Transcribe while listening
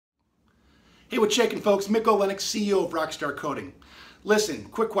Hey, what's shaking, folks? Mick Olenek, CEO of Rockstar Coding. Listen,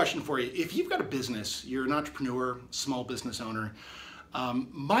 quick question for you. If you've got a business, you're an entrepreneur, small business owner,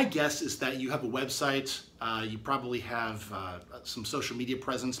 my guess is that you have a website, you probably have some social media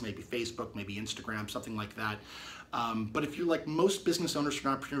presence, maybe Facebook, maybe Instagram, something like that. But if you're like most business owners and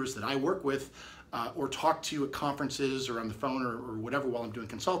entrepreneurs that I work with or talk to at conferences or on the phone or whatever while I'm doing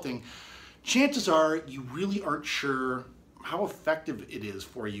consulting, chances are you really aren't sure how effective it is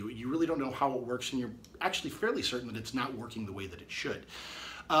for you. You really don't know how it works, and you're actually fairly certain that it's not working the way that it should.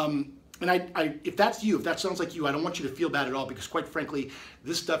 And if that's you, if that sounds like you, I don't want you to feel bad at all, because quite frankly,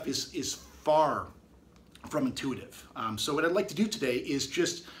 this stuff is far from intuitive. So what I'd like to do today is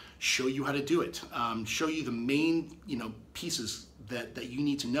just show you how to do it, show you the main pieces that you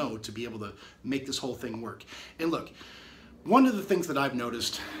need to know to be able to make this whole thing work. And look, one of the things that I've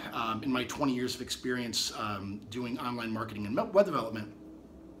noticed in my 20 years of experience doing online marketing and web development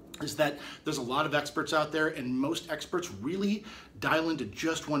is that there's a lot of experts out there, and most experts really dial into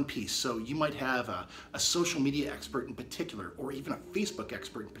just one piece. So you might have a social media expert in particular, or even a Facebook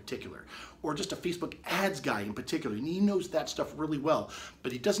expert in particular, or just a Facebook ads guy in particular, and he knows that stuff really well,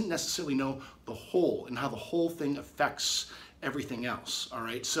 but he doesn't necessarily know the whole and how the whole thing affects everything else. All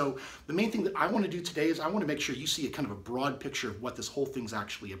right, so the main thing that I want to do today is I want to make sure you see a kind of a broad picture of what this whole thing's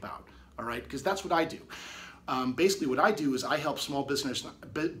actually about. All right, because that's what I do. Basically what I do is I help small business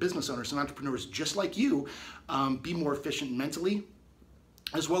owners and entrepreneurs just like you be more efficient mentally,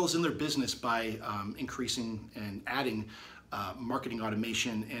 as well as in their business, by increasing and adding marketing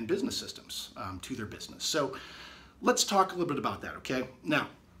automation and business systems to their business. So let's talk a little bit about that, okay? Now,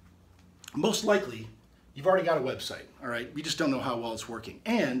 most likely, you've already got a website, all right? We just don't know how well it's working.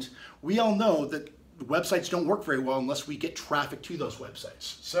 And we all know that websites don't work very well unless we get traffic to those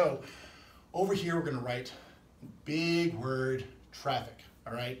websites. So over here, we're gonna write big word traffic,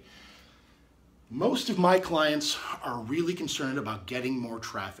 all right? Most of my clients are really concerned about getting more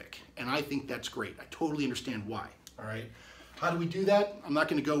traffic, and I think that's great. I totally understand why, all right? How do we do that? I'm not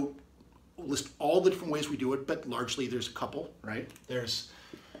gonna go list all the different ways we do it, but largely there's a couple, right? There's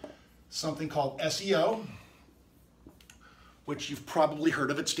something called SEO, which you've probably heard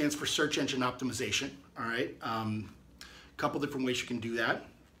of. It stands for search engine optimization, all right? A couple different ways you can do that.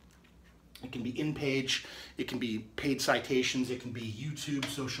 It can be in-page, it can be paid citations, it can be YouTube,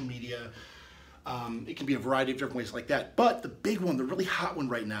 social media, it can be a variety of different ways like that. But the big one, the really hot one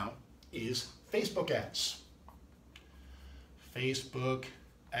right now, is Facebook ads. Facebook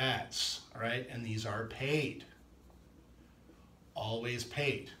ads, all right? And these are paid, always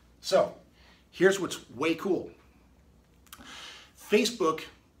paid. So here's what's way cool. Facebook,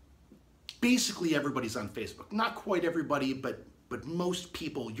 basically everybody's on Facebook. Not quite everybody, but most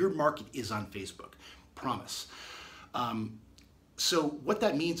people, your market is on Facebook, promise. So what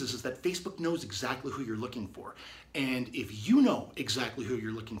that means is that Facebook knows exactly who you're looking for. And if you know exactly who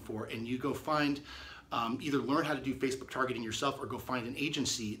you're looking for, and you go find, either learn how to do Facebook targeting yourself, or go find an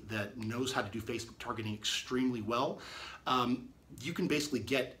agency that knows how to do Facebook targeting extremely well, you can basically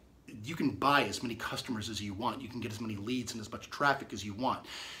you can buy as many customers as you want. You can get as many leads and as much traffic as you want.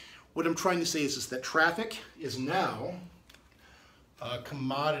 What I'm trying to say is that traffic is now a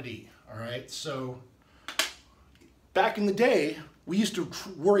commodity, all right? So back in the day, we used to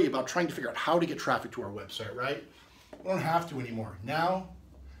worry about trying to figure out how to get traffic to our website, right? We don't have to anymore. Now,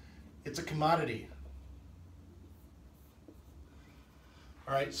 it's a commodity.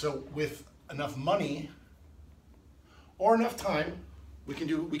 All right, so with enough money or enough time, we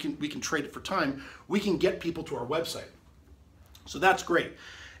can trade it for time. We can get people to our website. So that's great.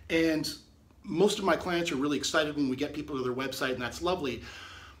 And most of my clients are really excited when we get people to their website, and that's lovely.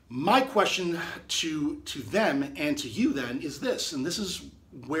 My question to them and to you then is this, and this is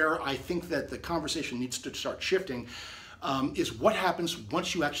where I think that the conversation needs to start shifting, is what happens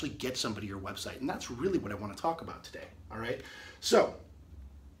once you actually get somebody to your website? And that's really what I want to talk about today, all right? So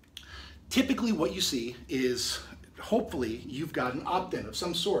typically what you see is, hopefully, you've got an opt-in of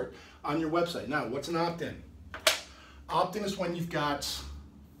some sort on your website. Now, what's an opt-in? Opt-in is when you've got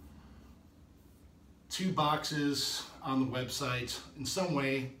two boxes on the website in some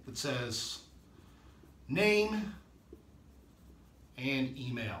way that says name and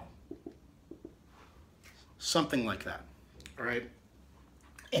email. Something like that, all right?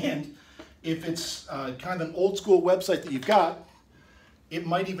 And if it's kind of an old school website that you've got, it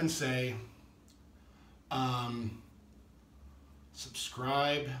might even say,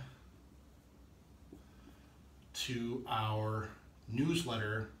 subscribe to our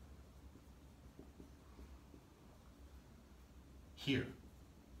newsletter here.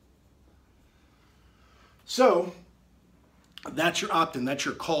 So That's your opt-in, that's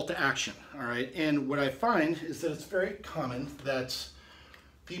your call to action, all right? And what I find is that it's very common that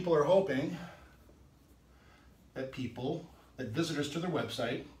people are hoping that visitors to their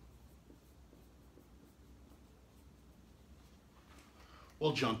website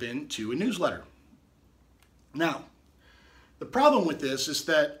will jump into a newsletter. Now, the problem with this is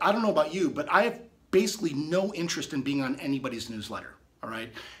that, I don't know about you, but I have basically no interest in being on anybody's newsletter, all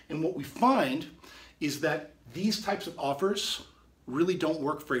right? And what we find is that these types of offers really don't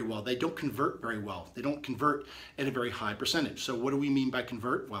work very well. They don't convert very well. They don't convert at a very high percentage. So what do we mean by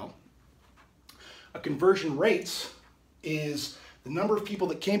convert? Well, a conversion rate is the number of people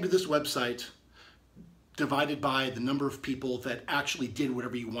that came to this website divided by the number of people that actually did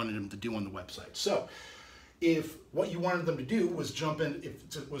whatever you wanted them to do on the website. So if what you wanted them to do was jump in,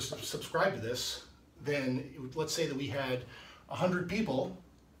 if it was subscribe to this, then let's say that we had 100 people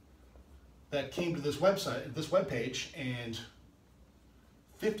that came to this website, this web page, and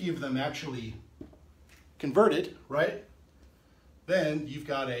 50 of them actually converted, right? Then you've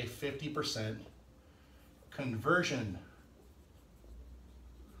got a 50% conversion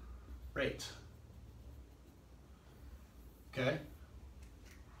rate. Okay?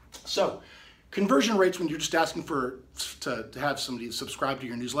 So, conversion rates when you're just asking to have somebody subscribe to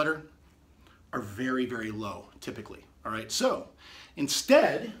your newsletter are very, very low, typically. All right? So,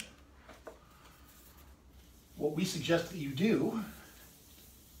 instead, what we suggest that you do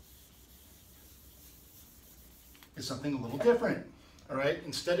is something a little different. All right?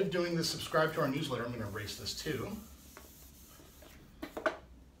 Instead of doing the subscribe to our newsletter, I'm going to erase this too.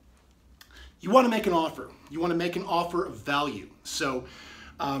 You want to make an offer. You want to make an offer of value. So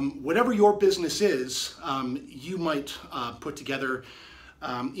whatever your business is, you might put together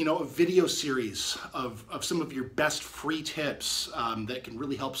a video series of some of your best free tips that can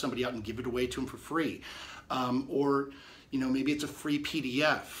really help somebody out and give it away to them for free. Or maybe it's a free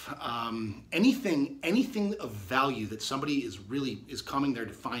PDF. Anything of value that somebody is coming there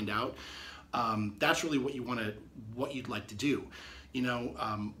to find out. That's really what you'd like to do.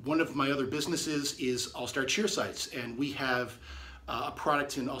 One of my other businesses is All-Star Cheer Sites, and we have a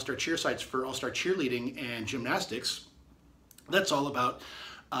product in All-Star Cheer Sites for All-Star cheerleading and gymnastics. That's all about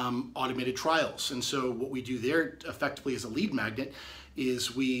automated trials. And so what we do there effectively as a lead magnet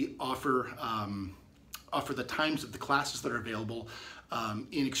is we offer the times of the classes that are available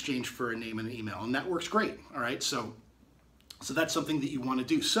in exchange for a name and an email. And that works great, all right? So that's something that you want to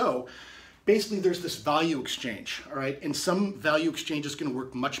do. So basically there's this value exchange, all right? And some value exchange is going to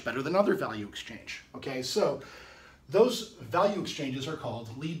work much better than other value exchange, okay? So those value exchanges are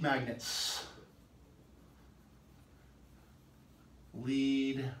called lead magnets.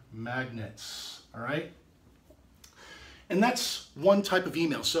 Lead magnets, all right? And that's one type of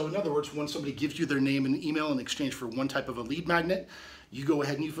email. So in other words, when somebody gives you their name and email in exchange for one type of a lead magnet, you go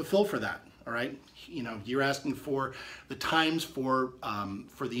ahead and you fulfill for that, all right? You're asking for the times for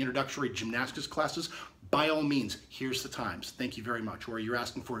the introductory gymnastics classes. By all means, here's the times. Thank you very much. Or you're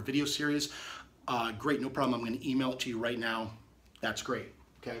asking for a video series. Great, no problem. I'm going to email it to you right now. That's great,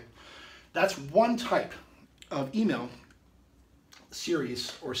 okay? That's one type of email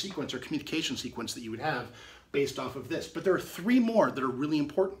series or sequence or communication sequence that you would have based off of this. But there are three more that are really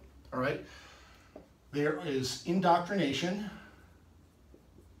important, all right? There is indoctrination,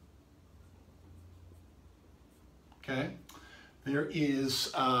 okay? There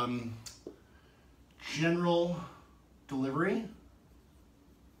is general delivery,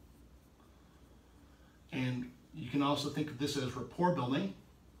 and you can also think of this as rapport building.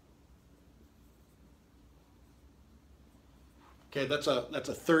 Okay, that's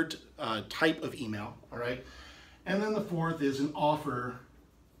a third type of email, all right? And then the fourth is an offer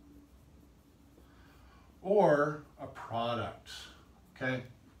or a product, okay?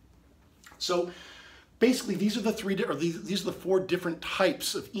 So basically these are the these are the four different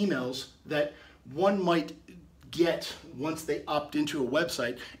types of emails that one might get once they opt into a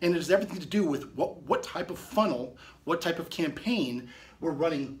website, and it has everything to do with what type of funnel, what type of campaign we're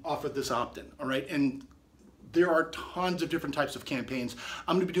running off of this opt-in, all right? And there are tons of different types of campaigns.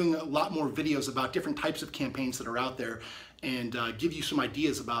 I'm going to be doing a lot more videos about different types of campaigns that are out there and give you some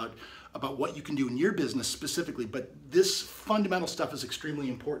ideas about what you can do in your business specifically. But this fundamental stuff is extremely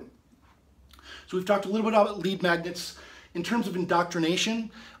important. So we've talked a little bit about lead magnets. In terms of indoctrination,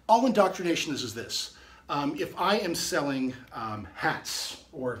 all indoctrination is this. If I am selling hats,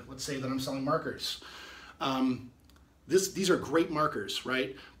 or let's say that I'm selling markers, these are great markers,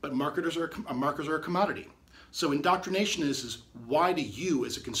 right? But markers are a commodity. So indoctrination is why do you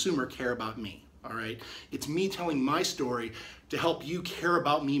as a consumer care about me, all right? It's me telling my story to help you care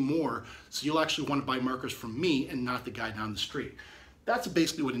about me more, so you'll actually want to buy markers from me and not the guy down the street. That's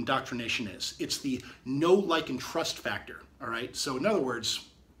basically what indoctrination is. It's the know, like, and trust factor, all right? So in other words,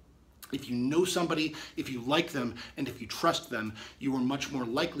 if you know somebody, if you like them, and if you trust them, you are much more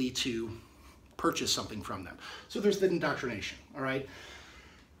likely to purchase something from them. So there's the indoctrination, all right?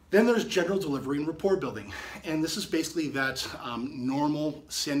 Then there's general delivery and rapport building. And this is basically that normal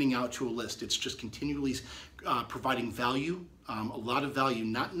sending out to a list. It's just continually providing value, a lot of value,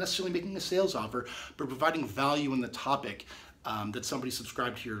 not necessarily making a sales offer, but providing value in the topic that somebody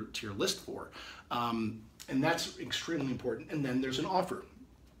subscribed to your list for. And that's extremely important. And then there's an offer.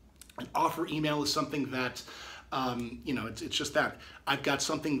 An offer email is something that, it's just that. I've got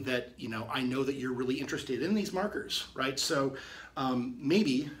something that, I know that you're really interested in these markers, right? So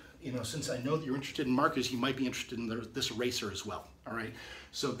maybe, since I know that you're interested in markers, you might be interested in this eraser as well, all right?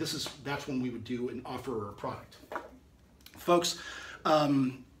 So that's when we would do an offer or a product. Folks,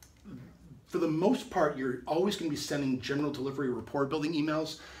 for the most part, you're always going to be sending general delivery or rapport building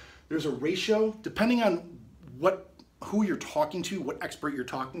emails. There's a ratio, depending on who you're talking to, what expert you're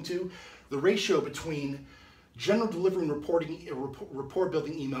talking to, the ratio between general delivery and rapport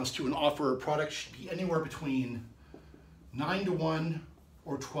building emails to an offer or product should be anywhere between 9-to-1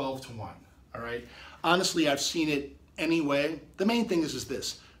 or 12-to-1, all right? Honestly, I've seen it anyway. The main thing is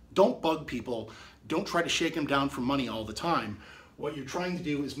this: don't bug people. Don't try to shake them down for money all the time. What you're trying to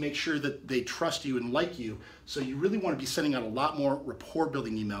do is make sure that they trust you and like you. So you really want to be sending out a lot more rapport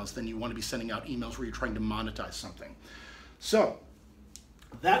building emails than you want to be sending out emails where you're trying to monetize something. So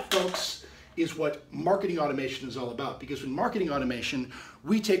that, folks, is what marketing automation is all about. Because in marketing automation,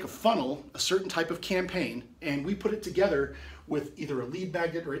 we take a funnel, a certain type of campaign, and we put it together with either a lead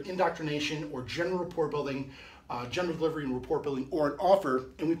magnet or an indoctrination or general rapport building, general delivery and rapport building, or an offer,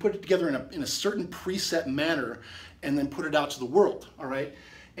 and we put it together in a certain preset manner and then put it out to the world, all right?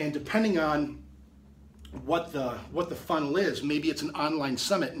 And depending on what the funnel is, maybe it's an online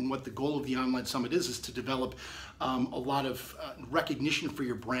summit, and what the goal of the online summit is to develop a lot of recognition for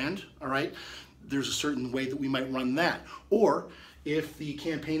your brand, all right? There's a certain way that we might run that. Or if the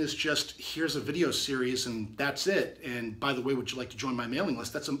campaign is just, here's a video series and that's it, and by the way, would you like to join my mailing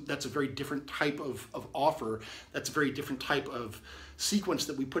list? That's a very different type of offer. That's a very different type of sequence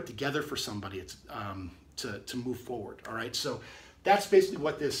that we put together for somebody to move forward, all right? So that's basically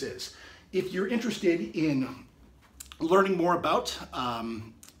what this is. If you're interested in learning more about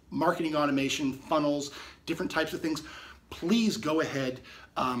marketing automation, funnels, different types of things, please go ahead,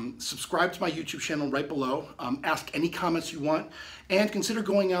 subscribe to my YouTube channel right below, ask any comments you want, and consider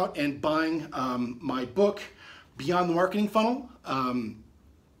going out and buying my book, Beyond the Marketing Funnel.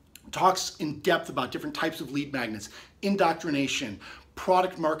 Talks in depth about different types of lead magnets, indoctrination,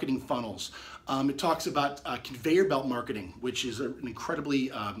 product marketing funnels. It talks about conveyor belt marketing, which is an incredibly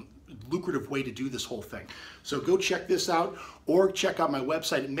lucrative way to do this whole thing. So go check this out, or check out my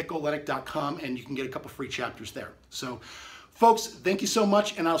website at mickoletic.com, and you can get a couple free chapters there. So folks, thank you so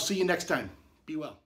much, and I'll see you next time. Be well.